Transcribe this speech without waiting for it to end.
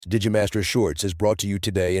Digimasters Shorts is brought to you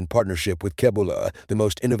today in partnership with Kebula, the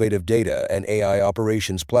most innovative data and AI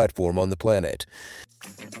operations platform on the planet.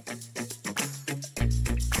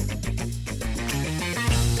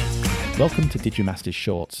 Welcome to Digimasters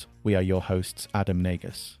Shorts. We are your hosts, Adam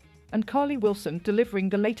Nagus and Carly Wilson, delivering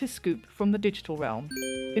the latest scoop from the digital realm.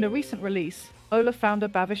 In a recent release, Ola founder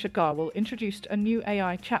Bhavish Agarwal introduced a new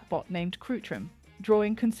AI chatbot named Krutrim,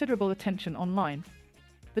 drawing considerable attention online.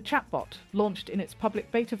 The chatbot, launched in its public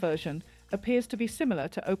beta version, appears to be similar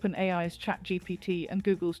to OpenAI's ChatGPT and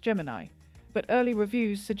Google's Gemini, but early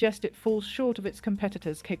reviews suggest it falls short of its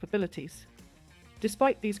competitors' capabilities.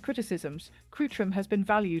 Despite these criticisms, Krutrim has been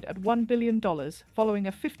valued at $1 billion following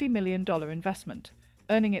a $50 million investment,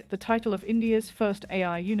 earning it the title of India's first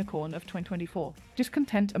AI unicorn of 2024.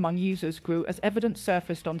 Discontent among users grew as evidence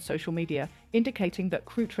surfaced on social media, indicating that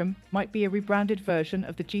Krutrim might be a rebranded version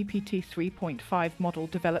of the GPT 3.5 model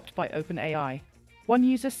developed by OpenAI. One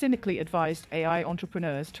user cynically advised AI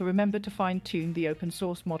entrepreneurs to remember to fine-tune the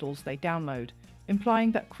open-source models they download,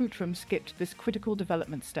 implying that Krutrim skipped this critical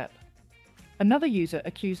development step. Another user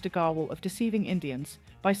accused Agarwal of deceiving Indians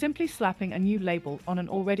by simply slapping a new label on an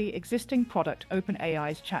already existing product,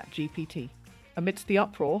 OpenAI's ChatGPT. Amidst the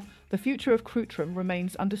uproar, the future of Krutrim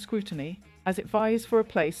remains under scrutiny as it vies for a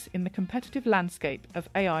place in the competitive landscape of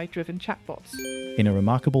AI-driven chatbots. In a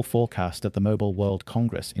remarkable forecast at the Mobile World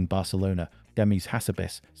Congress in Barcelona, Demis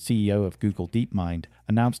Hassabis, CEO of Google DeepMind,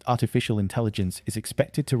 announced artificial intelligence is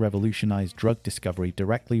expected to revolutionize drug discovery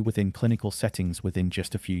directly within clinical settings within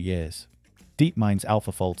just a few years. DeepMind's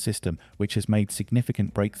AlphaFold system, which has made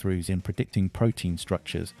significant breakthroughs in predicting protein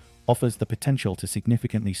structures, offers the potential to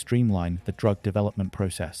significantly streamline the drug development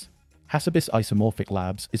process. Hassabis Isomorphic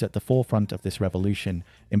Labs is at the forefront of this revolution,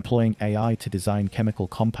 employing AI to design chemical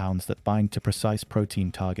compounds that bind to precise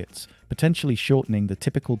protein targets, potentially shortening the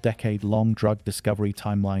typical decade-long drug discovery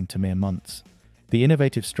timeline to mere months. The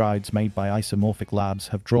innovative strides made by Isomorphic Labs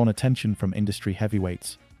have drawn attention from industry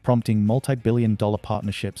heavyweights, prompting multi-billion-dollar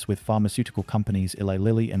partnerships with pharmaceutical companies Eli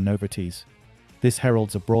Lilly and Novartis. This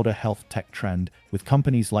heralds a broader health tech trend, with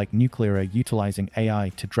companies like Nuclear utilizing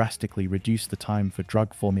AI to drastically reduce the time for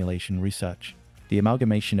drug formulation research. The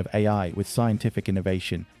amalgamation of AI with scientific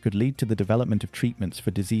innovation could lead to the development of treatments for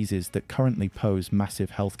diseases that currently pose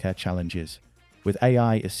massive healthcare challenges. With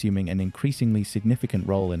AI assuming an increasingly significant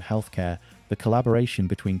role in healthcare, the collaboration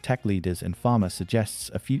between tech leaders and pharma suggests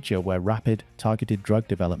a future where rapid, targeted drug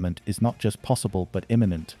development is not just possible but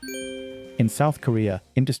imminent. In South Korea,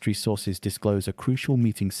 industry sources disclose a crucial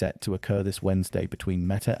meeting set to occur this Wednesday between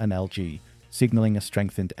Meta and LG, signaling a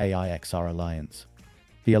strengthened AI-XR alliance.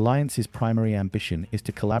 The alliance's primary ambition is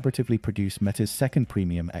to collaboratively produce Meta's second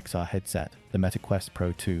premium XR headset, the Meta Quest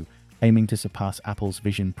Pro 2, aiming to surpass Apple's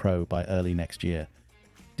Vision Pro by early next year.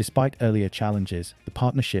 Despite earlier challenges, the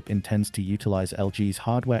partnership intends to utilize LG's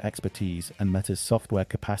hardware expertise and Meta's software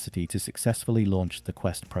capacity to successfully launch the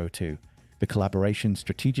Quest Pro 2. The collaboration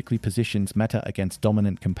strategically positions Meta against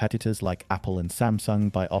dominant competitors like Apple and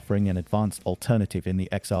Samsung by offering an advanced alternative in the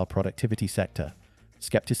XR productivity sector.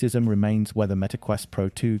 Skepticism remains whether Meta Quest Pro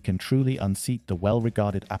 2 can truly unseat the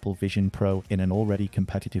well-regarded Apple Vision Pro in an already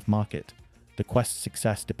competitive market. The Quest's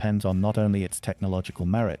success depends on not only its technological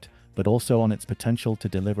merit, but also on its potential to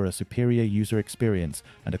deliver a superior user experience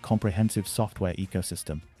and a comprehensive software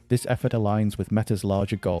ecosystem. This effort aligns with Meta's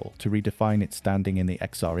larger goal to redefine its standing in the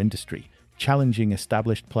XR industry, challenging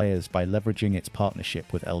established players by leveraging its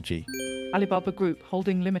partnership with LG. Alibaba Group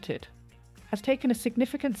Holding Limited has taken a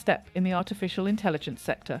significant step in the artificial intelligence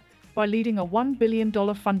sector by leading a $1 billion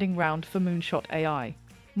funding round for Moonshot AI,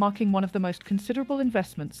 marking one of the most considerable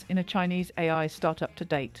investments in a Chinese AI startup to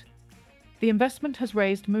date. The investment has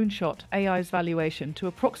raised Moonshot AI's valuation to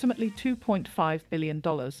approximately $2.5 billion,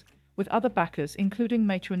 with other backers including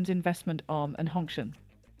Meituan's investment arm and Hongshan.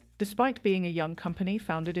 Despite being a young company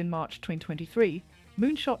founded in March 2023,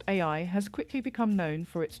 Moonshot AI has quickly become known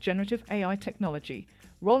for its generative AI technology,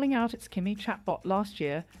 rolling out its Kimi chatbot last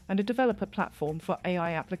year and a developer platform for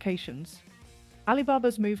AI applications.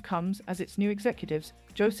 Alibaba's move comes as its new executives,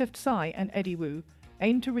 Joseph Tsai and Eddie Wu,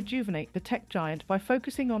 aim to rejuvenate the tech giant by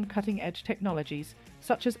focusing on cutting-edge technologies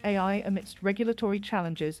such as AI amidst regulatory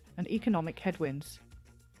challenges and economic headwinds.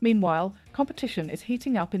 Meanwhile, competition is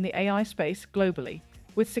heating up in the AI space globally,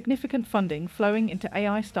 with significant funding flowing into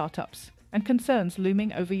AI startups and concerns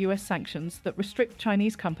looming over US sanctions that restrict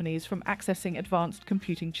Chinese companies from accessing advanced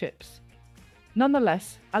computing chips.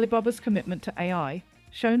 Nonetheless, Alibaba's commitment to AI,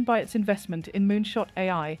 shown by its investment in Moonshot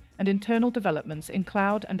AI and internal developments in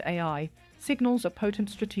cloud and AI, signals a potent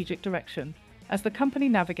strategic direction as the company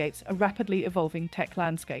navigates a rapidly evolving tech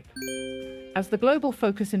landscape. As the global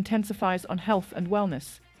focus intensifies on health and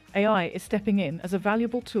wellness, AI is stepping in as a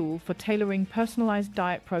valuable tool for tailoring personalized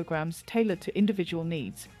diet programs tailored to individual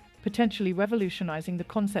needs, potentially revolutionizing the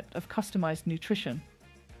concept of customized nutrition.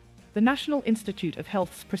 The National Institute of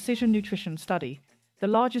Health's Precision Nutrition Study, the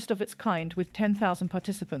largest of its kind with 10,000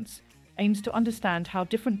 participants, aims to understand how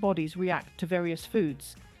different bodies react to various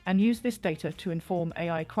foods and use this data to inform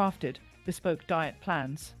AI-crafted, bespoke diet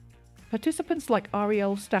plans. Participants like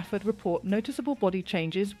Ariel Stafford report noticeable body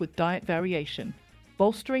changes with diet variation,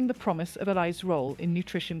 bolstering the promise of AI's role in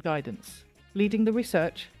nutrition guidance. Leading the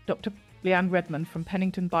research, Dr. Leanne Redman from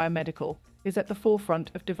Pennington Biomedical is at the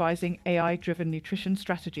forefront of devising AI-driven nutrition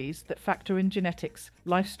strategies that factor in genetics,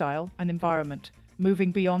 lifestyle, and environment,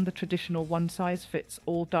 moving beyond the traditional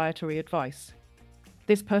one-size-fits-all dietary advice.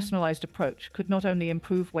 This personalized approach could not only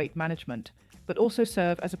improve weight management, but also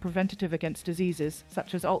serve as a preventative against diseases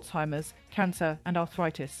such as Alzheimer's, cancer, and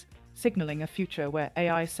arthritis, signaling a future where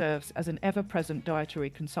AI serves as an ever-present dietary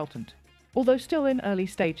consultant. Although still in early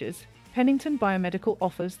stages, Pennington Biomedical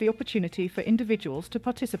offers the opportunity for individuals to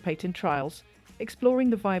participate in trials, exploring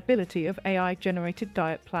the viability of AI-generated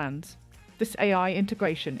diet plans. This AI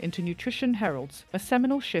integration into nutrition heralds a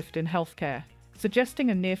seminal shift in healthcare, suggesting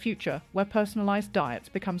a near future where personalized diets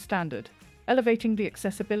become standard, elevating the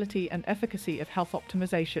accessibility and efficacy of health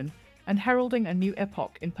optimization, and heralding a new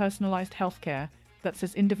epoch in personalized healthcare that's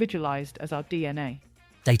as individualized as our DNA.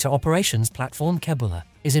 Data operations platform Kebula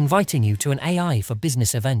is inviting you to an AI for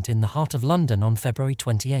Business event in the heart of London on February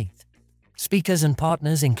 28th. Speakers and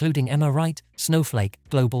partners including Emma Wright, Snowflake,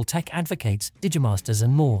 Global Tech Advocates, Digimasters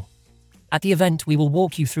and more. At the event, we will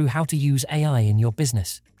walk you through how to use AI in your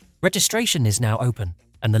business. Registration is now open,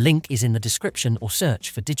 and the link is in the description or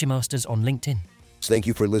search for Digimasters on LinkedIn. Thank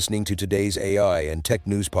you for listening to today's AI and Tech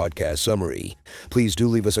News Podcast summary. Please do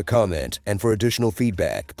leave us a comment, and for additional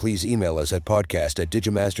feedback, please email us at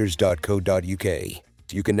podcast@digimasters.co.uk.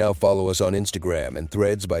 You can now follow us on Instagram and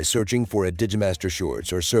Threads by searching for @Digimaster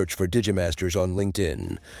Shorts or search for Digimasters on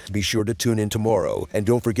LinkedIn. Be sure to tune in tomorrow, and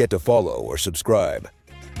don't forget to follow or subscribe.